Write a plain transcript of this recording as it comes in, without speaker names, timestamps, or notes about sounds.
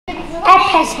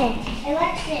Έπεσε.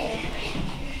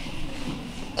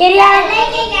 Κυρία,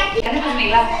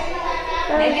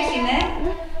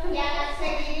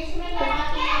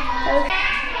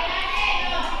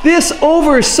 This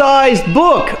oversized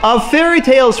book of fairy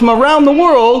tales from around the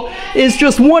world is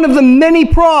just one of the many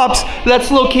props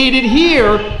that's located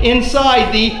here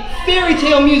inside the Fairy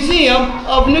Tale Museum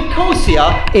of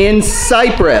Nicosia in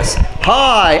Cyprus.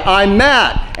 Hi, I'm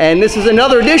Matt, and this is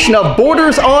another edition of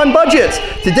Borders on Budgets.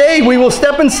 Today we will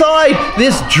step inside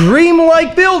this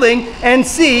dreamlike building and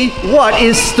see what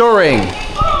is stirring.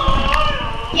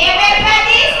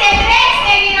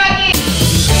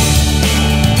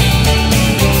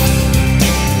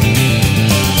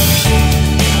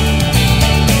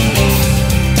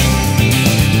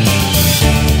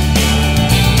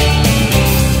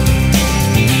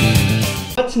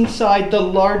 What's inside the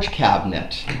large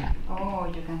cabinet? Oh,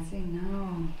 you can see now.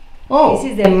 Oh. This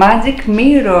is the magic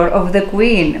mirror of the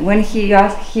queen. When he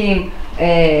asked him,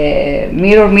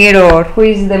 mirror, mirror, who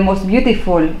is the most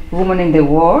beautiful woman in the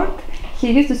world? He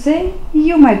used to say,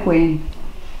 you, my queen.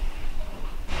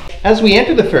 As we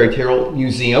enter the Fairy Tale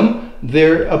Museum,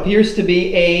 there appears to be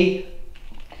a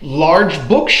large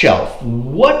bookshelf.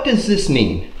 What does this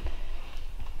mean?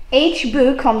 Each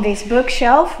book on this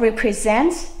bookshelf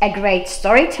represents a great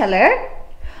storyteller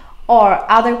or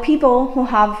other people who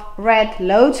have read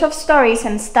loads of stories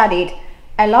and studied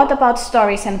a lot about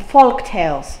stories and folk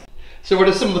tales. So what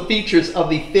are some of the features of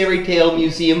the Fairy Tale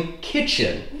Museum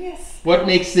kitchen? Yes. What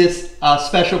makes this a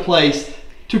special place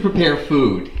to prepare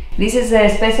food? This is a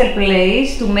special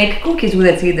place to make cookies with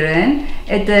the children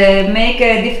and make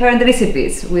different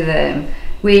recipes with them.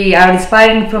 We are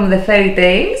inspiring from the fairy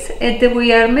tales and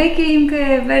we are making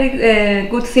very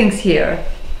good things here.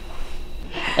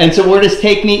 And so where does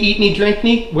take me, eat me, drink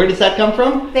me, where does that come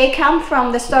from? They come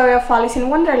from the story of Alice in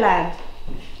Wonderland,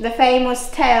 the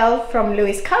famous tale from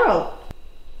Lewis Carroll.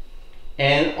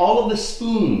 And all of the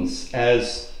spoons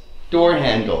as door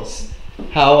handles.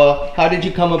 How did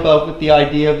you come about with the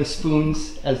idea of the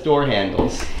spoons as door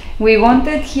handles? We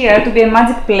wanted here to be a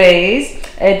magic place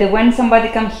when somebody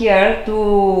comes here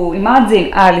to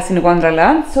imagine Alice in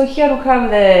Wonderland. So here we have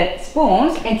the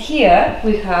spoons and here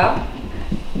we have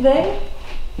the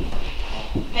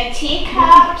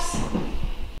teacups.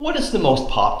 What is the most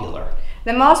popular?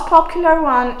 The most popular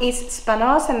one is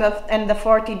Spanos and the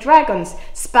 40 Dragons.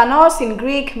 Spanos in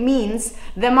Greek means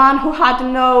the man who had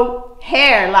no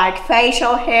hair, like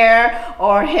facial hair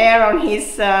or hair on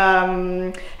his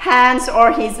hands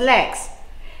or his legs.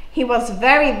 He was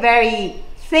very, very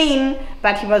thin,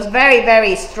 but he was very,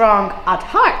 very strong at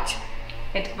heart.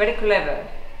 and very clever.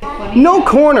 No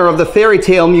corner of the Fairy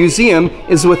Tale Museum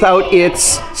is without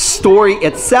its story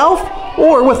itself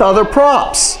or with other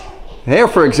props. There,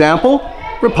 for example,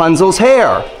 Rapunzel's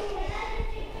hair,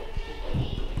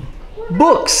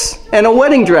 books and a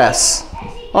wedding dress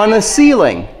on the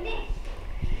ceiling.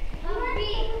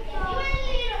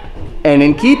 And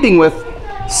in keeping with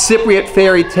Cypriot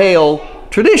fairy tale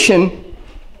tradition,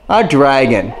 a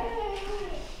dragon.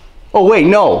 Oh wait,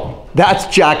 no, that's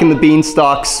Jack and the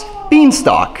Beanstalk's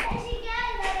beanstalk.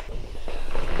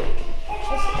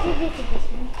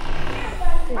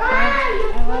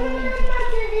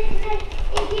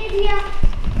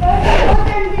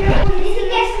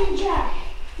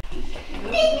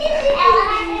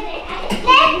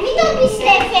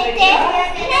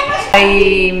 I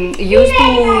used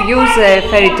to use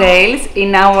fairy tales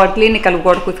in our clinical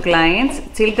work with clients,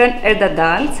 children and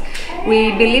adults.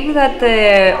 We believe that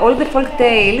all the folk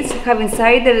tales have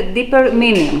inside a deeper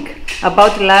meaning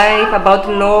about life, about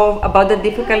love, about the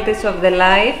difficulties of the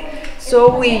life.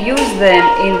 So we use them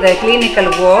in the clinical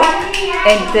work,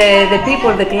 and the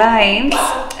people, the clients,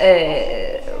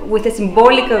 with a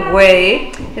symbolic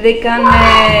way, they can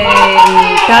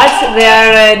touch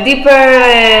their deeper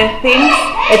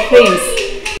themes.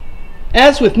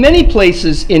 As with many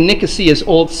places in Nicosia's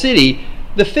old city,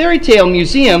 the Fairy Tale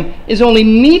Museum is only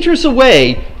meters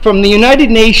away from the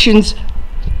United Nations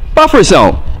buffer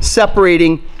zone,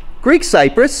 separating Greek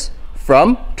Cyprus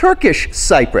from Turkish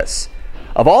Cyprus.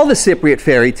 Of all the Cypriot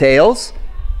fairy tales,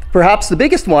 perhaps the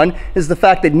biggest one is the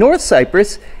fact that North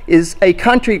Cyprus is a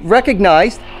country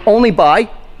recognized only by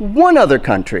one other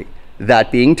country, that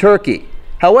being Turkey.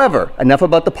 However, enough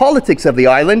about the politics of the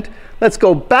island. Let's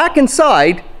go back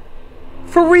inside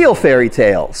for real fairy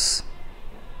tales.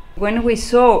 When we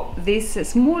saw this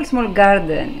small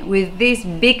garden with this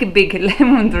big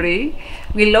lemon tree,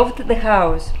 we loved the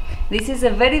house. This is a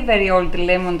very old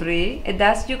lemon tree, and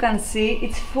as you can see,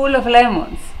 it's full of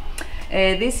lemons.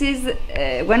 This is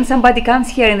when somebody comes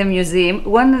here in the museum,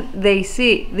 when they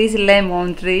see this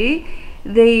lemon tree,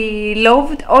 they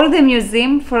loved all the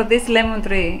museum for this lemon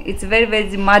tree. It's very,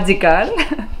 very magical.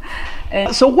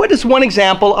 So what is one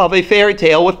example of a fairy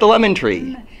tale with the lemon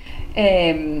tree?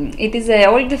 It is an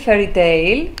old fairy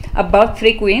tale about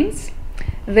three queens.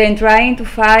 They're trying to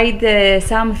find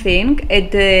something,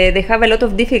 and they have a lot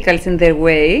of difficulties in their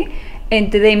way.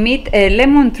 And they meet a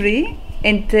lemon tree,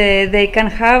 and they can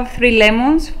have 3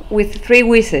 lemons with 3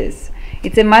 wishes.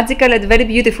 It's a magical and very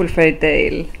beautiful fairy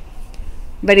tale.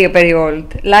 Very, very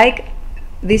old, like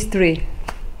this tree.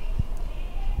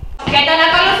 Και τον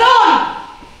ακολουθούν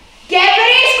και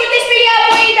βρίσκουν τη σπηλιά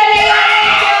που ήταν η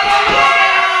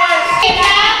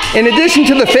In addition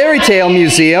to the Fairy Tale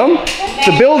Museum,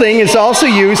 the building is also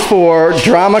used for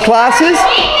drama classes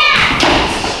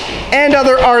and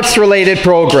other arts-related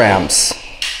programs.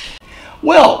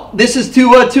 Well, this is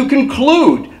to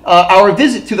conclude our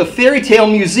visit to the Fairy Tale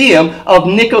Museum of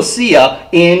Nicosia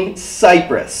in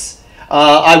Cyprus.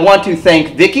 I want to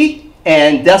thank Vicky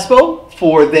and Despo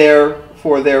for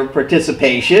their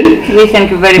participation. We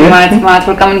thank you very much, Matt,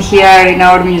 for coming here in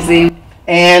our museum.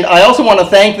 And I also want to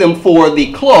thank them for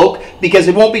the cloak, because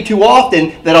it won't be too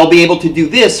often that I'll be able to do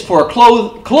this for a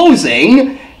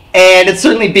closing, and it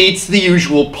certainly beats the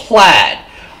usual plaid.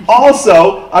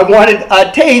 Also, I wanted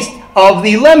a taste of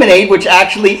the lemonade, which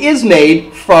actually is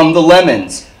made from the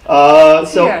lemons.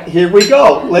 So here we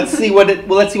go. Let's see what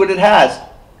it has.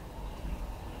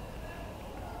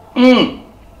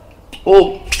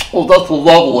 Oh, that's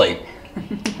lovely.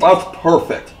 That's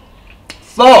perfect.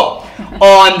 So,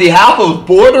 on behalf of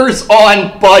Borders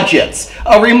on Budgets,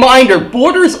 a reminder,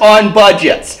 Borders on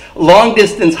Budgets, long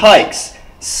distance hikes,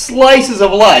 slices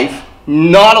of life,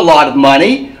 not a lot of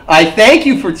money. I thank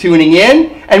you for tuning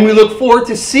in, and we look forward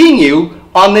to seeing you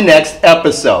on the next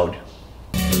episode.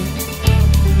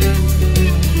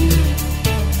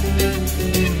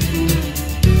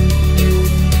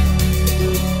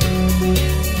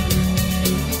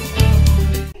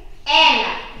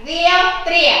 Ένα, δύο,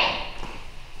 τρία.